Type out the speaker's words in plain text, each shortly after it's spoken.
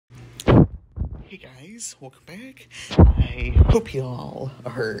Hey guys, welcome back. I hope y'all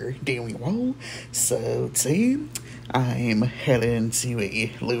are doing well. So today I'm heading to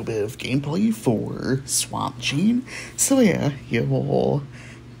a little bit of gameplay for Swamp Gene. So yeah, you'll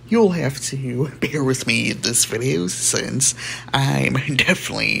have to bear with me in this video since I'm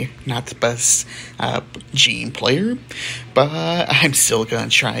definitely not the best Gene player, but I'm still gonna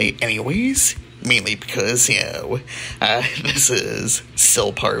try anyways. Mainly because, this is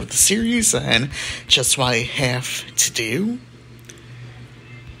still part of the series and just what I have to do.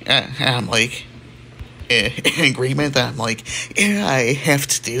 I'm like, in agreement that I'm like, yeah, I have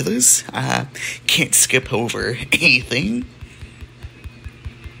to do this. Can't skip over anything.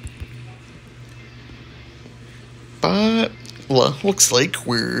 But looks like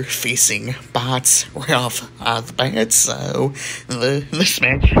we're facing bots right off the bat, so this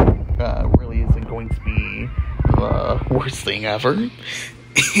match really isn't going to be the worst thing ever.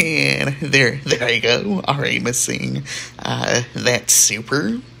 And there you go, already missing that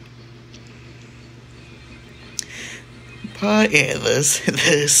super. But yeah, this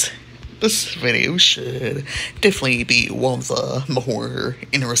video should definitely be one of the more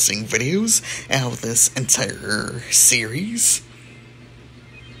interesting videos out of this entire series.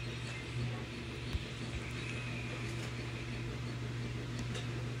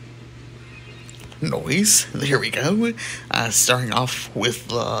 Noise, there we go. Starting off with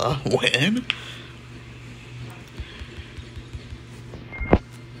the win.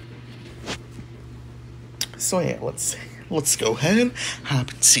 So yeah, let's go ahead, hop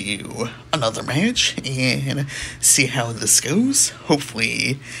to another match, and see how this goes.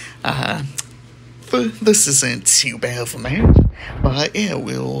 Hopefully, this isn't too bad of a match, but yeah,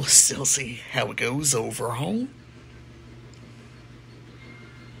 we'll still see how it goes overall.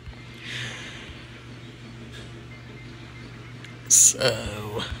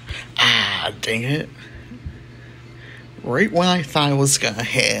 So, dang it. Right when I thought I was gonna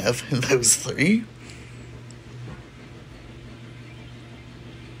have those three.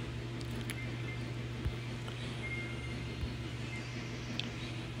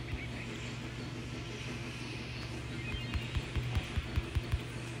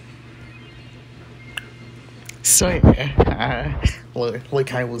 So yeah,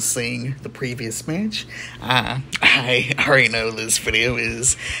 like I was saying the previous match, I already know this video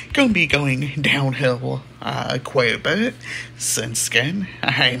is going to be going downhill quite a bit, since again,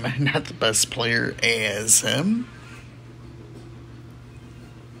 I'm not the best player as him.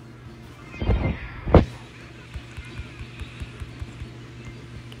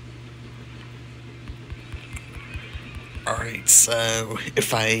 Alright, so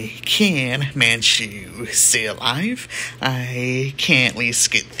if I can manage to stay alive, I can at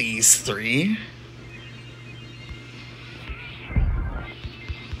least get these three.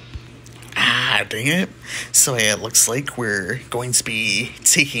 Dang it. So yeah, it looks like we're going to be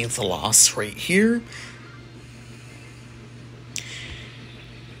taking the loss right here.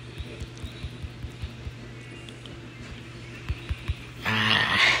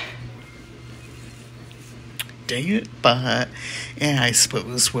 Dang it, but yeah, I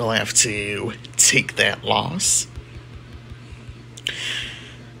suppose we'll have to take that loss.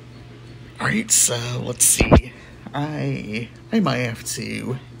 Alright, so let's see. I might have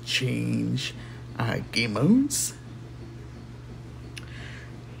to change game modes.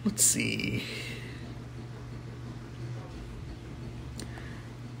 Let's see.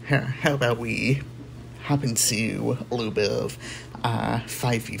 How about we hop into a little bit of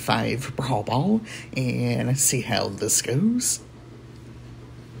 5v5 Brawl Ball and see how this goes.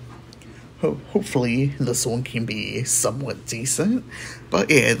 Hopefully this one can be somewhat decent, but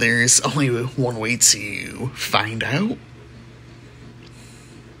yeah, there's only one way to find out.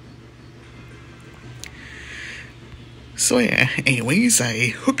 So yeah, anyways, I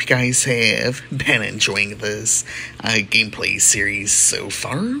hope you guys have been enjoying this gameplay series so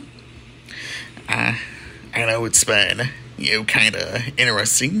far. I know it's been, kind of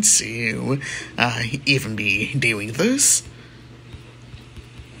interesting to even be doing this.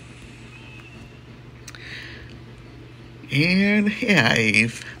 And yeah,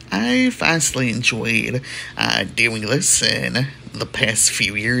 I've honestly enjoyed doing this in the past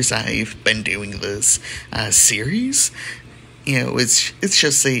few years I've been doing this series. It's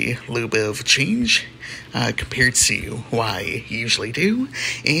just a little bit of a change compared to what I usually do,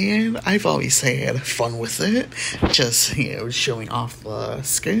 and I've always had fun with it, just, showing off the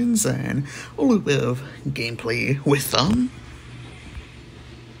skins and a little bit of gameplay with them.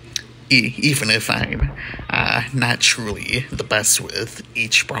 Even if I'm not truly the best with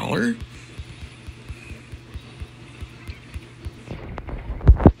each brawler.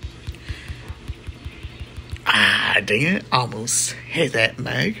 dang it, almost hit that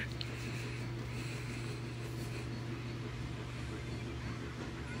mag.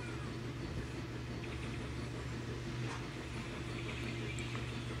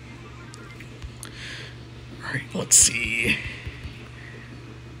 Alright, let's see.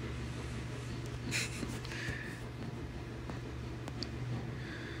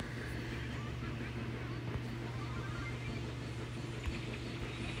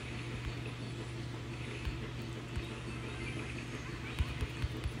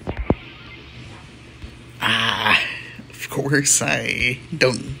 Of course, I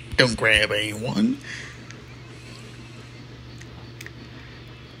don't grab anyone.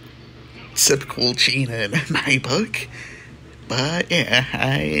 Typical Gina in my book. But yeah,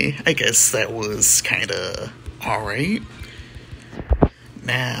 I guess that was kinda alright.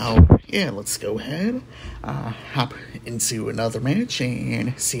 Now, yeah, let's go ahead, hop into another match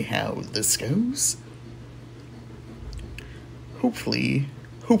and see how this goes. Hopefully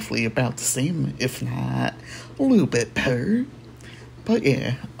about the same, if not a little bit better. But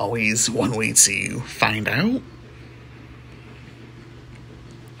yeah, always one way to find out.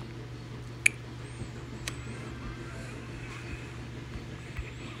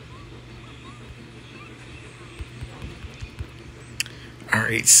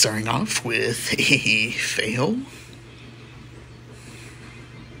 Alright, starting off with a fail.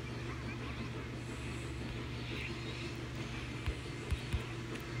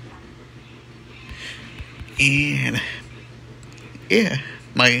 And yeah,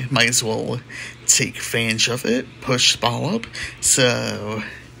 might as well take advantage of it, push the ball up, so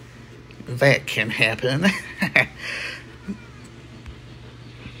that can happen.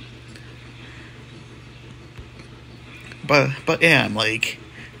 but yeah, I'm like,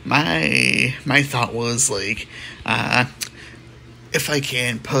 my thought was like, if I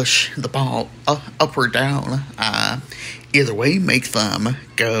can push the ball up or down, either way, make them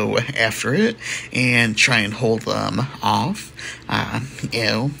go after it and try and hold them off. You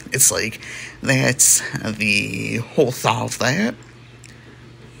know, it's like, that's the whole thought of that.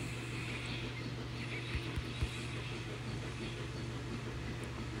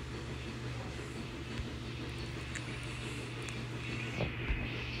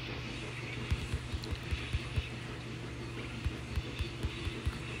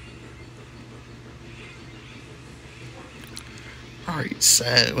 Alright,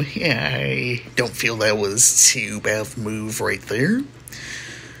 so yeah, I don't feel that was too bad of a move right there.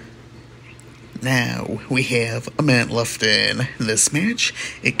 Now, we have a minute left in this match.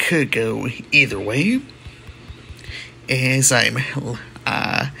 It could go either way, as I'm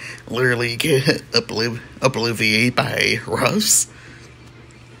literally get obliviated by Ruffs.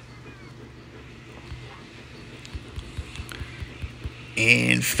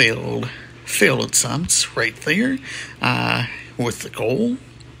 And failed attempts right there, with the goal.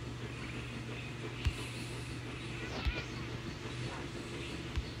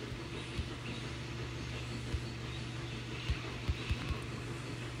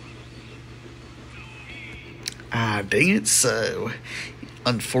 Dang it, so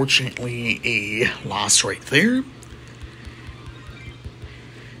unfortunately a loss right there.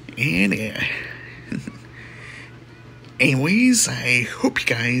 And yeah. Anyways, I hope you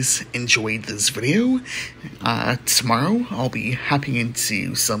guys enjoyed this video. Tomorrow I'll be hopping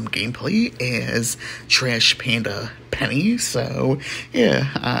into some gameplay as Trash Panda Penny, so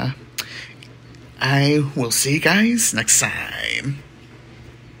yeah, I will see you guys next time.